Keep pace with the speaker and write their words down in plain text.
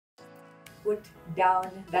put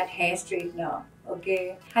down that hair straightener.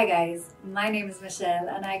 Okay. Hi guys, my name is Michelle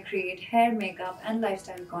and I create hair, makeup and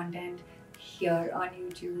lifestyle content here on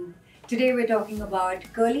YouTube. Today we're talking about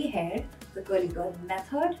curly hair, the curly girl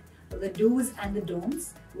method, the do's and the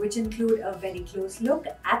don'ts, which include a very close look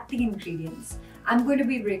at the ingredients. I'm going to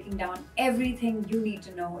be breaking down everything you need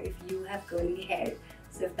to know if you have curly hair.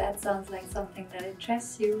 So if that sounds like something that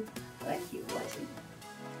interests you, then keep watching.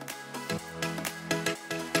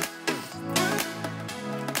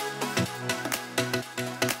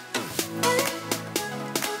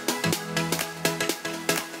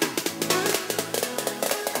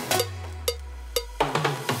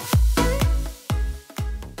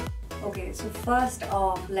 Okay, so first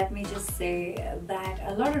off, let me just say that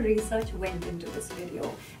a lot of research went into this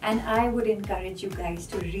video and I would encourage you guys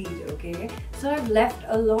to read, okay? So I've left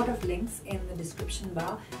a lot of links in the description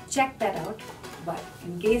bar. Check that out. But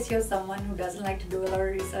in case you're someone who doesn't like to do a lot of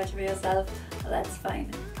research for yourself, well, that's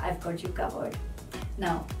fine. I've got you covered.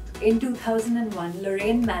 Now, in 2001,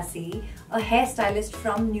 Lorraine Massey, a hairstylist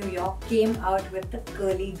from New York, came out with the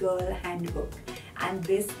Curly Girl Handbook, and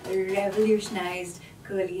this revolutionized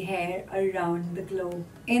curly hair around the globe.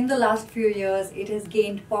 In the last few years, it has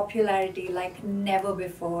gained popularity like never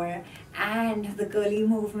before, and the curly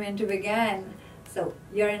movement began. So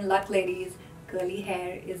you're in luck, ladies. Curly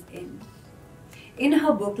hair is in. In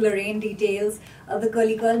her book, Lorraine details the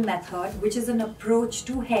curly girl method, which is an approach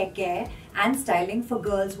to hair care and styling for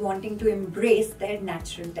girls wanting to embrace their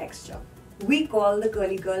natural texture. We call the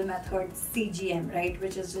curly girl method CGM, right,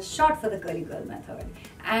 which is just short for the curly girl method.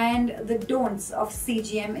 And the don'ts of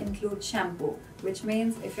CGM include shampoo, which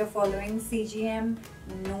means if you're following CGM,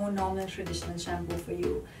 no normal traditional shampoo for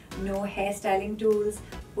you. No hairstyling tools,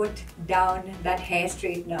 put down that hair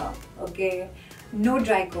straightener, okay? No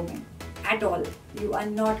dry combing at all. You are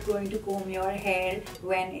not going to comb your hair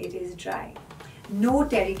when it is dry. No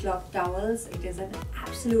terry cloth towels, it is an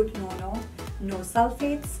absolute no-no. No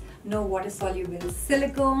sulfates, no water-soluble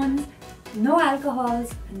silicones, no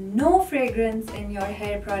alcohols, no fragrance in your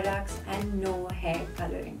hair products, and no hair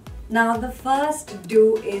coloring. Now the first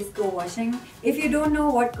do is co-washing. If you don't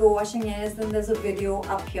know what co-washing is, then there's a video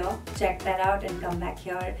up here. Check that out and come back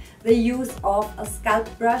here. The use of a scalp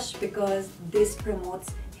brush, because this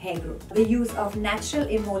promotes hair growth. The use of natural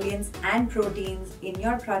emollients and proteins in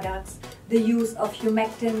your products. The use of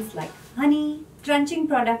humectants like honey. Crunching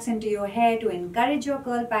products into your hair to encourage your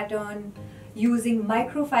curl pattern. Using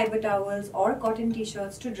microfiber towels or cotton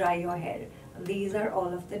t-shirts to dry your hair. These are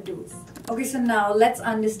all of the do's. Okay, so now let's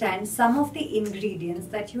understand some of the ingredients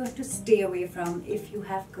that you have to stay away from if you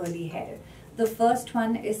have curly hair. The first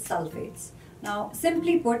one is sulfates. Now,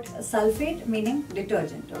 simply put, sulfate meaning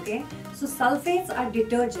detergent, okay? So sulfates are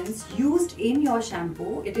detergents used in your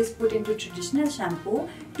shampoo. It is put into traditional shampoo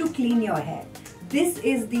to clean your hair. This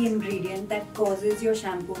is the ingredient that causes your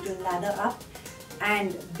shampoo to lather up,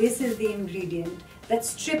 and this is the ingredient that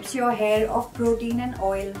strips your hair of protein and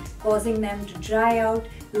oil, causing them to dry out,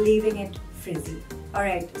 leaving it frizzy.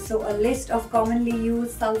 Alright, so a list of commonly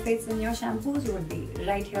used sulfates in your shampoos would be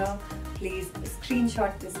right here. Please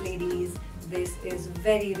screenshot this, ladies. This is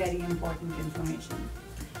very, very important information.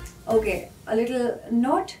 Okay, a little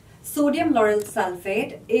note. Sodium lauryl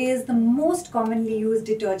sulfate is the most commonly used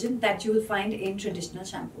detergent that you will find in traditional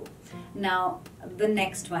shampoo. Now, the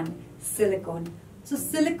next one, silicone. So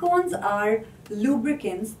silicones are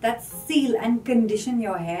lubricants that seal and condition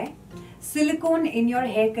your hair. Silicone in your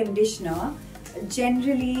hair conditioner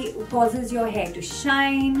generally causes your hair to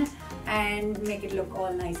shine and make it look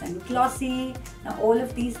all nice and glossy. Now all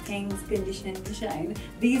of these things, condition and shine,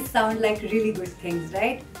 these sound like really good things,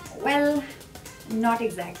 right? Well, not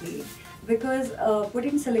exactly, because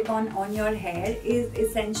putting silicone on your hair is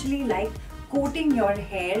essentially like coating your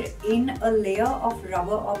hair in a layer of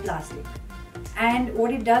rubber or plastic. And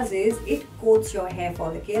what it does is it coats your hair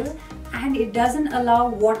follicle and it doesn't allow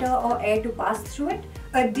water or air to pass through it.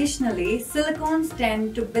 Additionally, silicones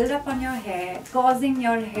tend to build up on your hair, causing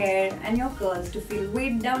your hair and your curls to feel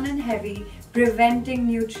weighed down and heavy, preventing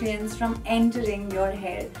nutrients from entering your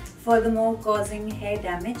hair, furthermore causing hair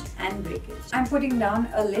damage and breakage. I'm putting down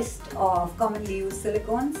a list of commonly used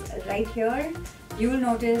silicones right here. You will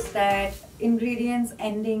notice that ingredients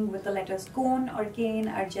ending with the letters cone or cane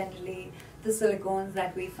are generally the silicones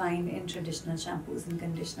that we find in traditional shampoos and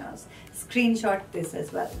conditioners. Screenshot this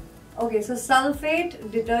as well. Okay, so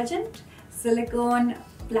sulfate detergent, silicone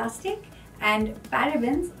plastic, and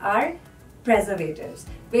parabens are preservatives.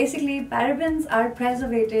 Basically, parabens are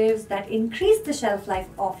preservatives that increase the shelf life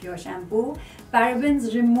of your shampoo.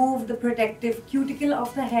 Parabens remove the protective cuticle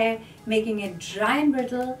of the hair, making it dry and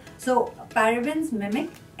brittle. So parabens mimic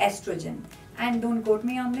estrogen. And don't quote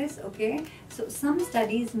me on this, okay? So some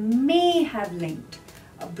studies may have linked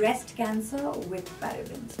breast cancer with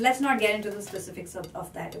parabens. Let's not get into the specifics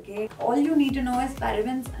of that, okay? All you need to know is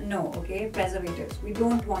parabens, no, okay? Preservatives. We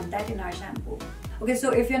don't want that in our shampoo. Okay,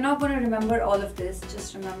 so if you're not going to remember all of this,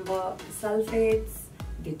 just remember sulfates,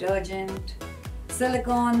 detergent,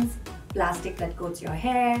 silicones, plastic that coats your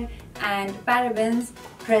hair, and parabens,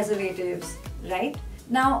 preservatives, right?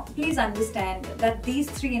 Now, please understand that these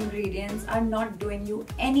 3 ingredients are not doing you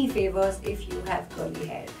any favors if you have curly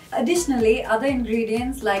hair. Additionally, other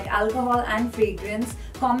ingredients like alcohol and fragrance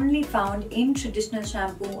commonly found in traditional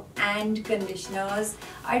shampoo and conditioners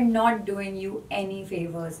are not doing you any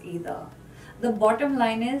favors either. The bottom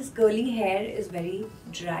line is curly hair is very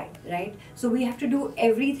dry, right? So we have to do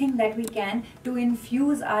everything that we can to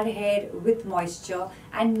infuse our hair with moisture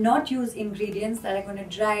and not use ingredients that are going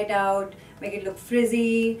to dry it out, make it look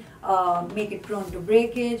frizzy, make it prone to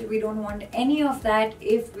breakage. We don't want any of that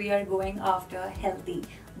if we are going after healthy,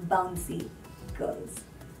 bouncy curls.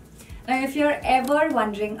 Now, if you're ever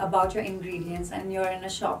wondering about your ingredients and you're in a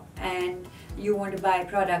shop and you want to buy a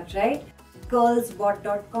product, right?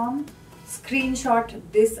 curlsbot.com. Screenshot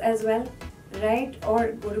this as well, right?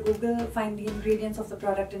 Or go to Google, find the ingredients of the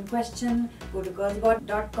product in question, go to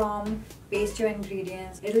curlsbot.com, paste your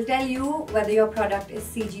ingredients. It'll tell you whether your product is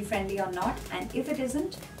CG friendly or not, and if it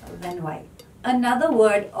isn't, then why. Another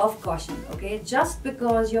word of caution, okay? Just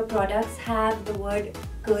because your products have the word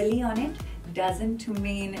curly on it doesn't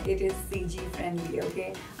mean it is CG friendly,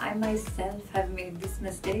 okay? I myself have made this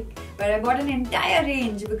mistake where I bought an entire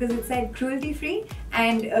range because it said cruelty free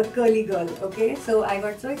and a curly girl, okay? So I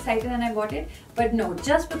got so excited and I bought it. But no,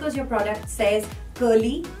 just because your product says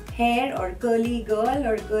curly hair or curly girl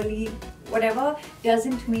or curly whatever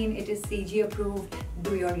doesn't mean it is CG approved.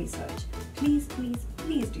 Do your research. Please, please,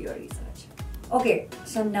 please do your research. Okay,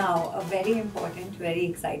 so now a very important, very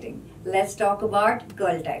exciting. Let's talk about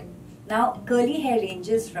curl type. Now, curly hair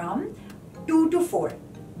ranges from 2 to 4.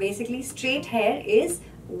 Basically, straight hair is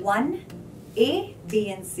 1A,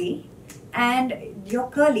 B and C, and your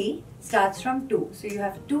curly starts from 2. So you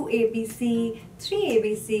have 2ABC,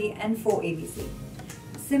 3ABC and 4ABC.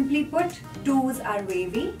 Simply put, 2s are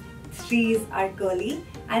wavy, 3s are curly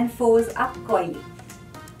and 4s are coily.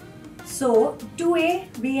 So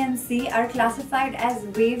 2A, B and C are classified as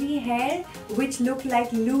wavy hair which look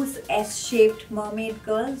like loose S-shaped mermaid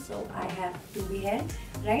curls. So I have 2B hair,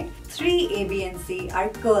 right? 3A, B and C are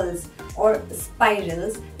curls or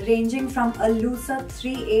spirals ranging from a looser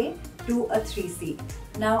 3A to a 3C.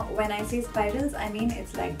 Now when I say spirals, I mean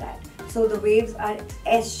it's like that. So the waves are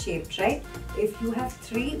S-shaped, right? If you have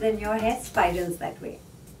 3, then your hair spirals that way.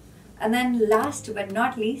 And then last but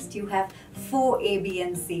not least, you have 4A, B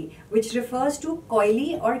and C, which refers to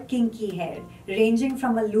coily or kinky hair, ranging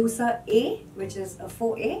from a looser A, which is a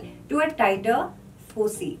 4A, to a tighter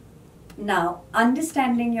 4C. Now,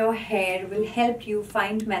 understanding your hair will help you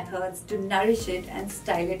find methods to nourish it and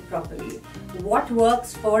style it properly. What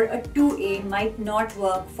works for a 2A might not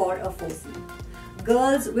work for a 4C.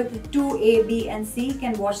 Girls with 2A, B and C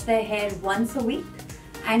can wash their hair once a week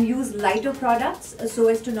and use lighter products so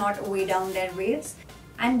as to not weigh down their waves.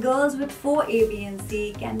 And girls with 4A, B and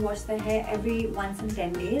C can wash their hair every once in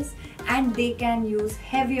 10 days and they can use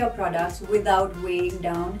heavier products without weighing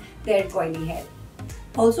down their coily hair.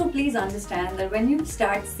 Also, please understand that when you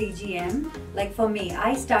start CGM, like for me,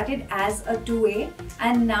 I started as a 2A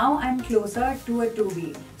and now I'm closer to a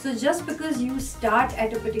 2B. So just because you start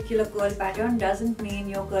at a particular curl pattern doesn't mean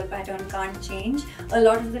your curl pattern can't change. A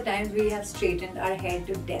lot of the times we have straightened our hair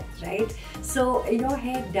to death, right? So your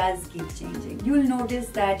hair does keep changing. You'll notice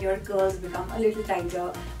that your curls become a little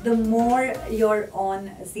tighter the more you're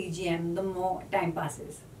on CGM, the more time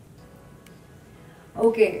passes.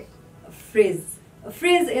 Okay, frizz.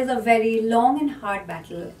 Frizz is a very long and hard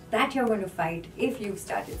battle that you're going to fight if you've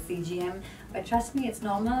started CGM, but trust me, it's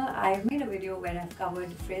normal. I've made a video where I've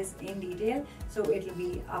covered frizz in detail, so it'll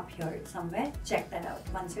be up here somewhere. Check that out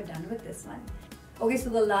once you're done with this one. Okay,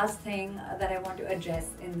 so the last thing that I want to address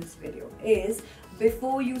in this video is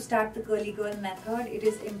before you start the curly girl method, it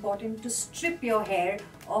is important to strip your hair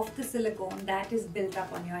of the silicone that is built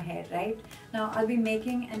up on your hair, right? Now, I'll be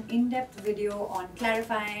making an in-depth video on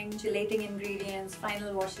clarifying, chelating ingredients,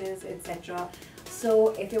 final washes, etc. So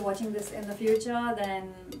if you're watching this in the future,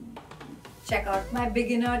 then check out my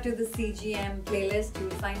beginner to the CGM playlist.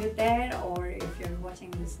 You'll find it there, or if you're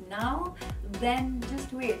watching this now, then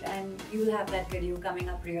just wait and you'll have that video coming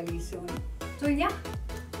up really soon. So yeah,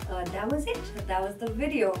 that was it. That was the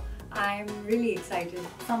video. I'm really excited.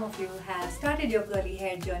 Some of you have started your curly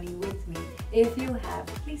hair journey with me. If you have,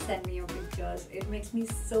 please send me your pictures. pictures. It makes me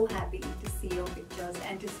so happy to see your pictures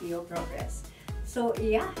and to see your progress. So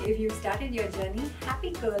yeah, if you started your journey,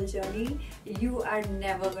 happy curl journey. You are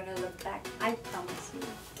never gonna look back, I promise you.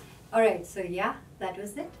 Alright, so yeah, that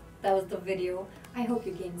was it. That was the video. I hope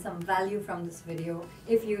you gained some value from this video.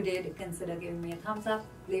 If you did, consider giving me a thumbs up,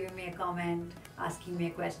 leaving me a comment, asking me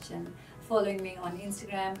a question, following me on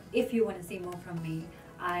Instagram. If you want to see more from me,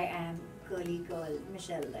 I am Curly Girl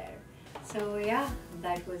Michelle there. So yeah,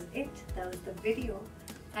 that was it. That was the video.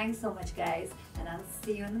 Thanks so much guys, and I'll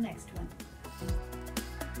see you in the next one.